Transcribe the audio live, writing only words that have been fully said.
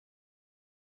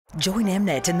Join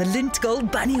Mnet and the Lindt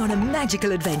Gold Bunny on a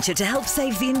magical adventure to help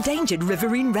save the endangered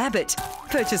riverine rabbit.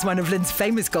 Purchase one of Lindt's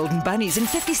famous golden bunnies and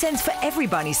 50 cents for every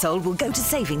bunny sold will go to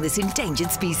saving this endangered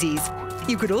species.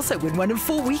 You could also win one of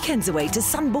 4 weekends away to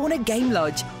Sunborner Game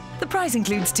Lodge. The prize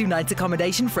includes 2 nights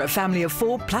accommodation for a family of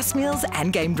 4 plus meals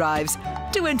and game drives.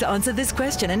 To enter, answer this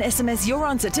question and SMS your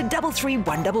answer to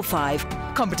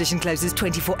 33155. Competition closes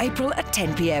 24 April at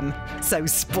 10 p.m. So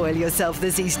spoil yourself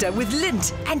this Easter with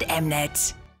Lindt and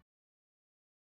Mnet.